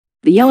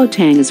The yellow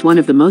tang is one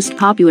of the most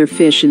popular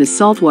fish in a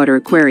saltwater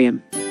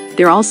aquarium.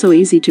 They're also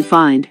easy to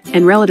find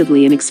and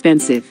relatively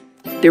inexpensive.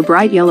 Their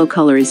bright yellow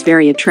color is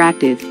very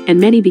attractive, and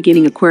many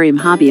beginning aquarium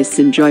hobbyists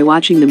enjoy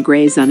watching them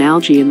graze on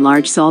algae in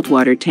large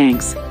saltwater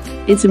tanks.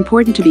 It's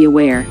important to be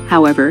aware,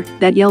 however,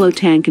 that yellow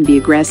tang can be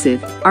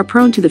aggressive, are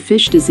prone to the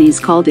fish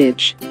disease called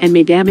itch, and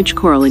may damage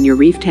coral in your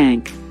reef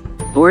tank.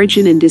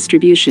 Origin and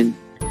distribution.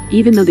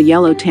 Even though the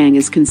yellow tang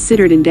is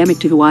considered endemic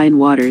to Hawaiian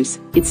waters,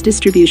 its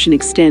distribution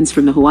extends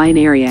from the Hawaiian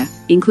area,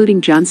 including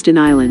Johnston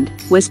Island,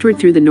 westward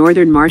through the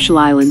northern Marshall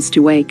Islands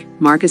to Wake,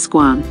 Marcus,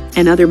 Guam,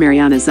 and other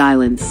Marianas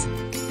Islands.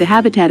 The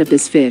habitat of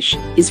this fish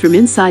is from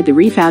inside the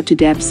reef out to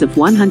depths of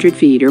 100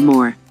 feet or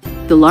more.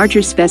 The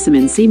larger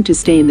specimens seem to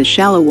stay in the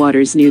shallow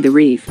waters near the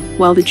reef,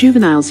 while the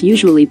juveniles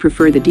usually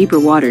prefer the deeper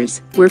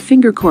waters, where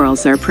finger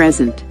corals are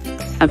present.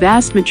 A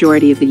vast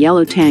majority of the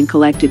yellow tang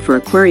collected for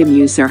aquarium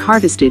use are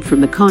harvested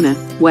from the Kona,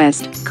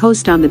 west,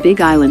 coast on the Big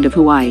Island of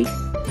Hawaii.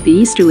 The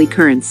easterly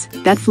currents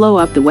that flow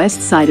up the west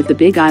side of the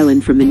Big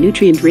Island from the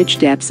nutrient-rich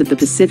depths of the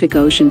Pacific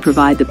Ocean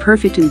provide the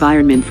perfect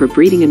environment for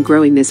breeding and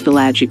growing this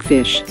pelagic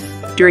fish.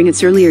 During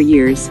its earlier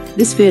years,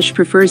 this fish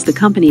prefers the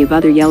company of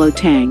other yellow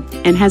tang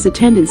and has a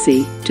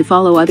tendency to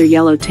follow other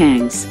yellow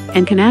tangs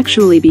and can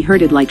actually be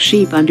herded like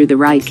sheep under the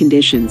right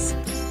conditions.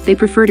 They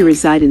prefer to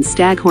reside in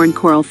staghorn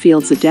coral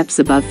fields at depths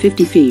above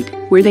 50 feet,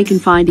 where they can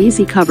find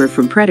easy cover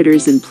from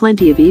predators and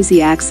plenty of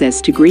easy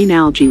access to green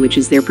algae, which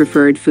is their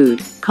preferred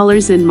food.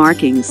 Colors and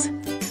markings.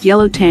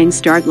 Yellow tang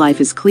start life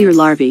as clear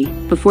larvae,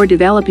 before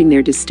developing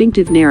their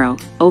distinctive narrow,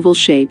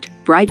 oval-shaped,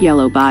 bright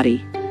yellow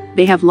body.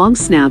 They have long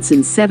snouts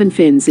and 7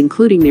 fins,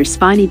 including their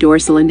spiny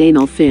dorsal and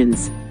anal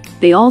fins.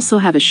 They also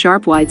have a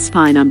sharp white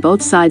spine on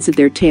both sides of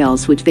their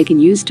tails, which they can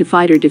use to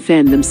fight or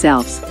defend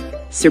themselves.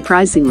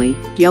 Surprisingly,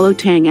 yellow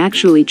tang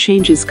actually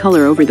changes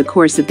color over the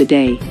course of the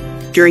day.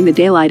 During the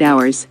daylight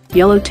hours,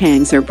 yellow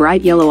tangs are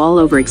bright yellow all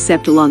over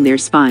except along their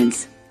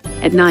spines.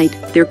 At night,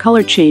 their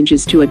color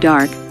changes to a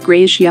dark,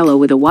 grayish yellow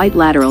with a white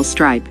lateral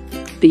stripe.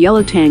 The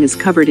yellow tang is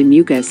covered in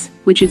mucus,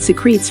 which it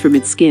secretes from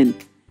its skin.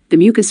 The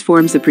mucus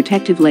forms a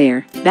protective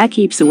layer that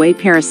keeps away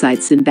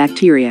parasites and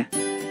bacteria.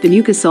 The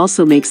mucus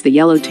also makes the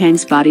yellow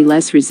tang's body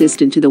less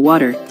resistant to the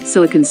water,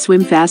 so it can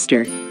swim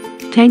faster.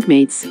 Tank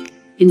mates.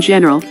 In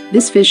general,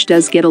 this fish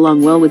does get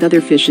along well with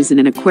other fishes in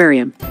an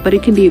aquarium, but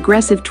it can be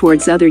aggressive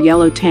towards other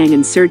yellow tang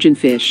and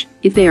surgeonfish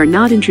if they are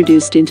not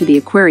introduced into the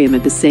aquarium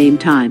at the same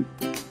time.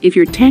 If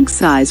your tank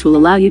size will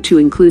allow you to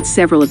include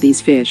several of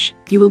these fish,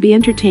 you will be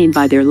entertained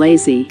by their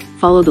lazy,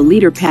 follow the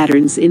leader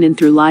patterns in and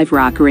through live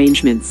rock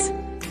arrangements.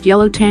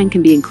 Yellow tang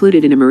can be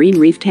included in a marine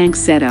reef tank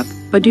setup,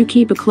 but do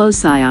keep a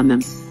close eye on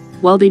them.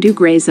 While they do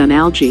graze on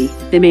algae,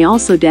 they may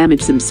also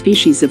damage some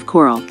species of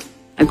coral.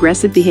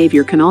 Aggressive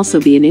behavior can also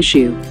be an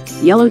issue.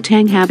 Yellow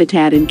tang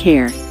habitat and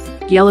care.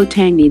 Yellow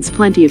tang needs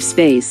plenty of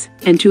space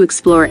and to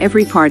explore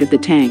every part of the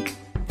tank.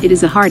 It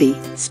is a hardy,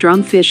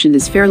 strong fish and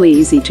is fairly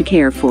easy to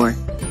care for.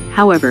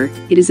 However,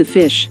 it is a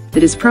fish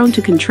that is prone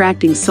to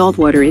contracting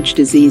saltwater itch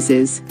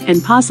diseases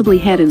and possibly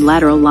head and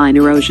lateral line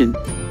erosion.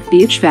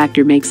 The itch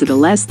factor makes it a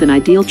less than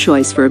ideal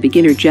choice for a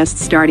beginner just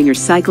starting or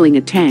cycling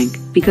a tank,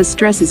 because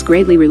stress is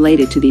greatly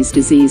related to these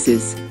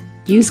diseases.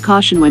 Use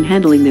caution when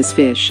handling this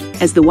fish,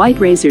 as the white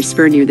razor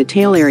spur near the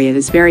tail area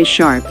is very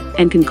sharp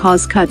and can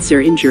cause cuts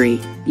or injury.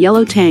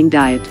 Yellow tang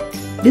diet.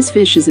 This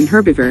fish is an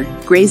herbivore,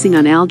 grazing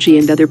on algae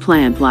and other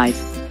plant life.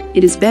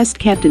 It is best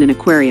kept in an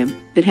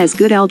aquarium that has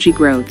good algae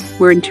growth,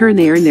 where in turn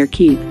they earn their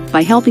keep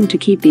by helping to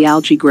keep the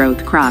algae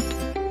growth cropped.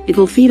 It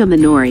will feed on the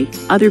nori,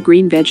 other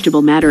green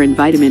vegetable matter and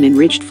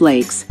vitamin-enriched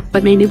flakes,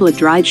 but may nibble at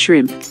dried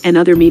shrimp and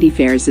other meaty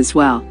fares as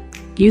well.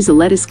 Use a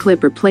lettuce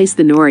clip or place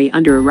the nori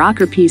under a rock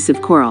or piece of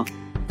coral.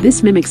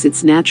 This mimics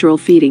its natural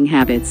feeding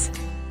habits.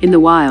 In the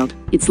wild,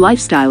 its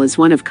lifestyle is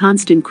one of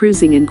constant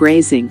cruising and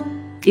grazing.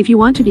 If you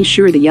want to be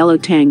sure the yellow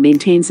tang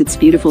maintains its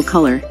beautiful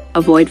color,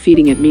 avoid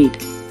feeding it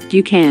meat.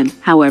 You can,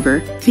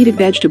 however, feed it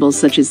vegetables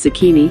such as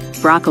zucchini,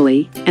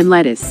 broccoli, and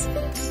lettuce.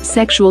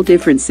 Sexual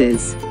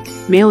differences.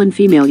 Male and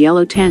female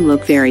yellow tang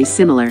look very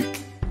similar.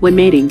 When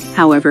mating,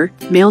 however,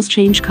 males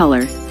change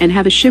color and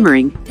have a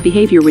shimmering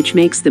behavior which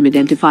makes them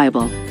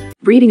identifiable.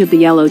 Breeding of the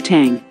yellow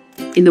tang.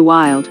 In the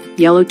wild,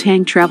 yellow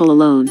tang travel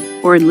alone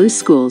or in loose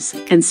schools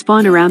and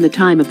spawn around the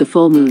time of the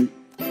full moon.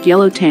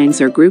 Yellow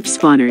tangs are group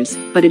spawners,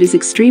 but it is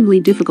extremely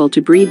difficult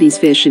to breed these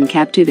fish in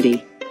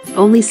captivity.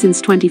 Only since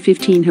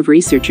 2015 have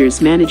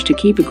researchers managed to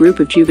keep a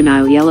group of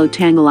juvenile yellow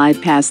tang alive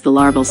past the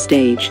larval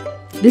stage.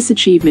 This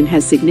achievement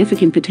has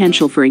significant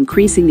potential for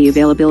increasing the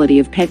availability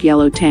of pet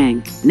yellow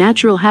tang.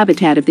 Natural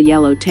habitat of the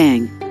yellow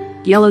tang.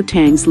 Yellow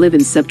tangs live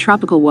in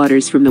subtropical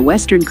waters from the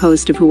western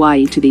coast of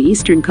Hawaii to the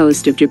eastern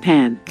coast of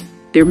Japan.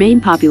 Their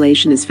main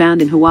population is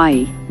found in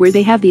Hawaii, where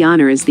they have the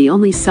honor as the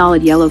only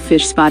solid yellow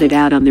fish spotted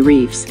out on the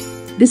reefs.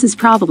 This is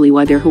probably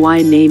why their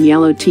Hawaiian name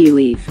yellow tea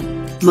leaf.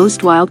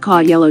 Most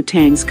wild-caught yellow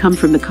tangs come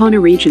from the Kona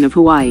region of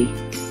Hawaii.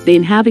 They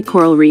inhabit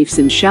coral reefs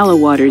in shallow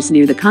waters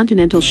near the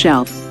continental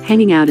shelf,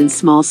 hanging out in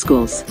small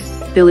schools.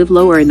 They live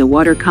lower in the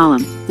water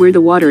column, where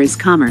the water is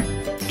calmer.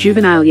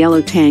 Juvenile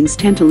yellow tangs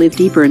tend to live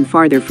deeper and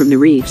farther from the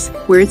reefs,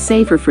 where it's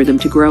safer for them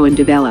to grow and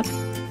develop.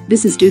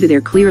 This is due to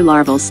their clear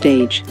larval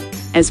stage.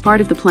 As part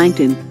of the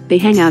plankton, they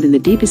hang out in the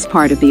deepest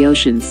part of the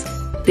oceans.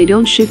 They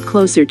don't shift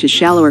closer to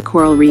shallower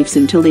coral reefs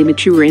until they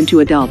mature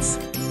into adults.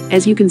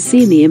 As you can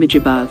see in the image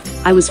above,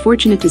 I was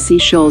fortunate to see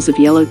shoals of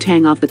yellow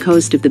tang off the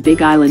coast of the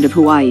Big Island of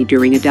Hawaii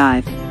during a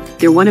dive.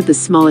 They're one of the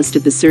smallest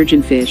of the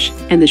surgeonfish,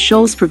 and the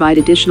shoals provide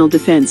additional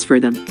defense for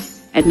them.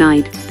 At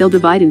night, they'll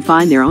divide and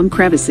find their own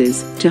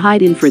crevices to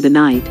hide in for the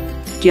night.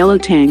 Yellow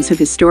tangs have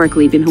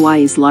historically been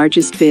Hawaii's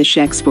largest fish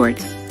export.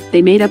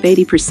 They made up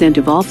 80%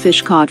 of all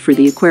fish caught for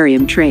the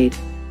aquarium trade.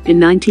 In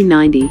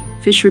 1990,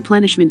 fish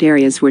replenishment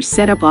areas were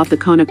set up off the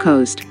Kona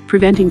coast,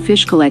 preventing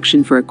fish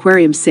collection for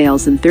aquarium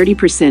sales in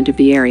 30% of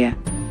the area.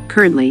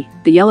 Currently,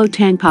 the yellow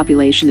tang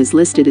population is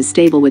listed as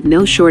stable with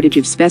no shortage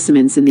of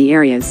specimens in the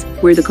areas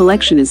where the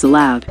collection is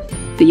allowed.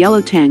 The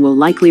yellow tang will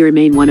likely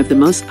remain one of the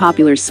most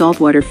popular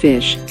saltwater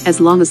fish, as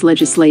long as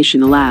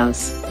legislation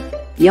allows.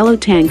 Yellow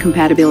tang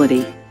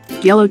compatibility.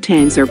 Yellow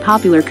tangs are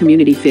popular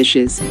community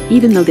fishes,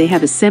 even though they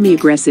have a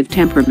semi-aggressive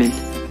temperament.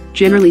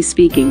 Generally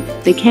speaking,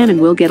 they can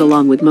and will get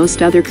along with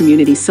most other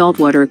community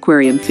saltwater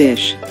aquarium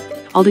fish.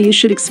 Although you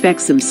should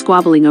expect some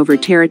squabbling over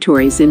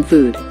territories in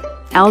food.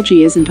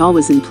 Algae isn't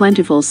always in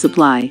plentiful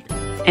supply.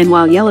 And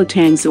while yellow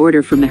tangs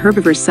order from the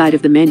herbivore side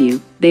of the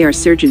menu, they are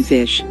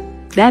surgeonfish.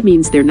 That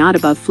means they're not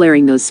above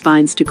flaring those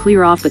spines to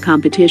clear off the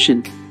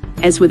competition.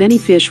 As with any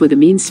fish with a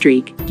mean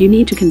streak, you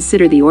need to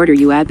consider the order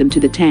you add them to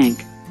the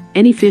tank.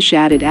 Any fish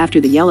added after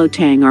the yellow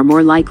tang are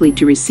more likely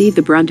to receive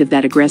the brunt of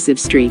that aggressive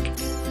streak.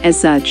 As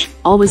such,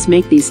 always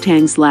make these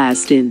tangs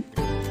last in.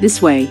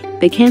 This way,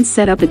 they can't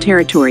set up a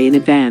territory in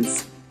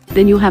advance.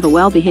 Then you'll have a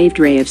well-behaved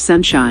ray of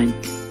sunshine.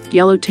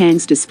 Yellow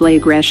tangs display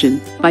aggression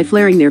by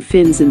flaring their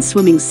fins and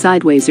swimming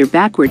sideways or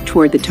backward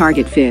toward the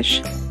target fish.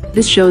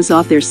 This shows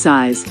off their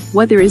size,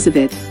 what there is of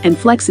it, and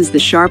flexes the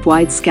sharp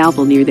white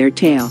scalpel near their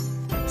tail.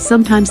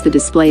 Sometimes the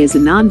display is a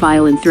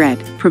non-violent threat,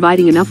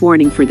 providing enough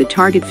warning for the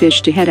target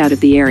fish to head out of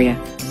the area.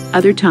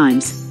 Other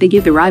times, they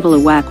give the rival a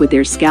whack with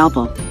their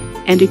scalpel,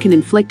 and it can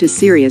inflict a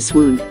serious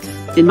wound.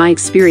 In my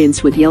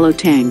experience with yellow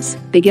tangs,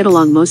 they get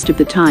along most of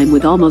the time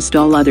with almost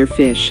all other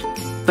fish.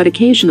 But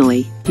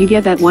occasionally, you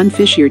get that one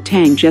fish your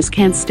tang just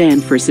can't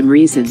stand for some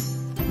reason.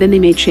 Then they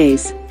may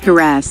chase,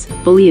 harass,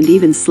 bully and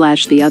even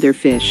slash the other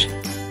fish.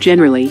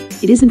 Generally,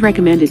 it isn't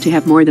recommended to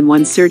have more than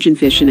one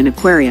surgeonfish in an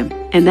aquarium,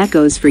 and that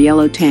goes for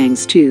yellow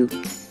tangs too.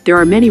 There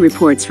are many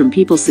reports from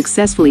people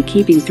successfully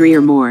keeping 3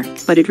 or more,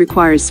 but it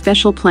requires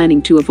special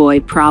planning to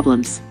avoid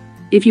problems.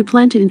 If you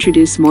plan to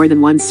introduce more than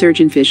one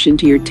surgeonfish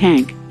into your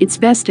tank, it's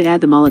best to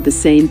add them all at the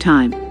same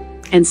time.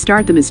 And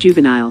start them as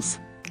juveniles.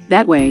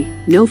 That way,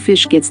 no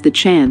fish gets the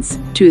chance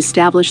to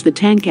establish the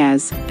tank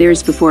as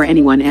theirs before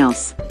anyone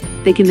else.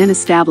 They can then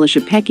establish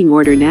a pecking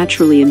order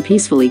naturally and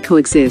peacefully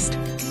coexist.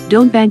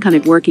 Don't bank on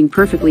it working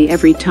perfectly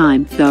every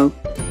time, though.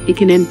 It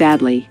can end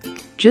badly.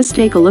 Just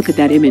take a look at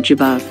that image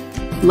above.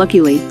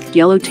 Luckily,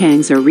 yellow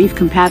tangs are reef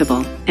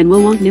compatible and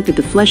won't nip at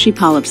the fleshy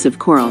polyps of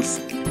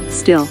corals.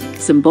 Still,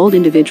 some bold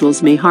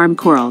individuals may harm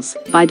corals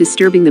by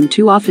disturbing them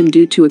too often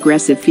due to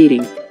aggressive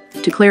feeding.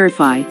 To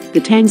clarify, the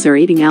tangs are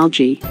eating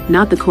algae,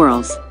 not the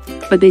corals.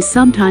 But they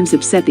sometimes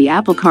upset the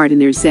apple cart in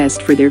their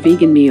zest for their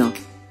vegan meal.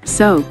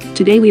 So,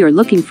 today we are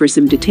looking for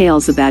some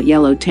details about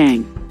yellow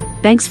tang.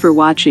 Thanks for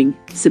watching,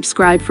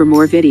 subscribe for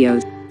more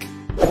videos.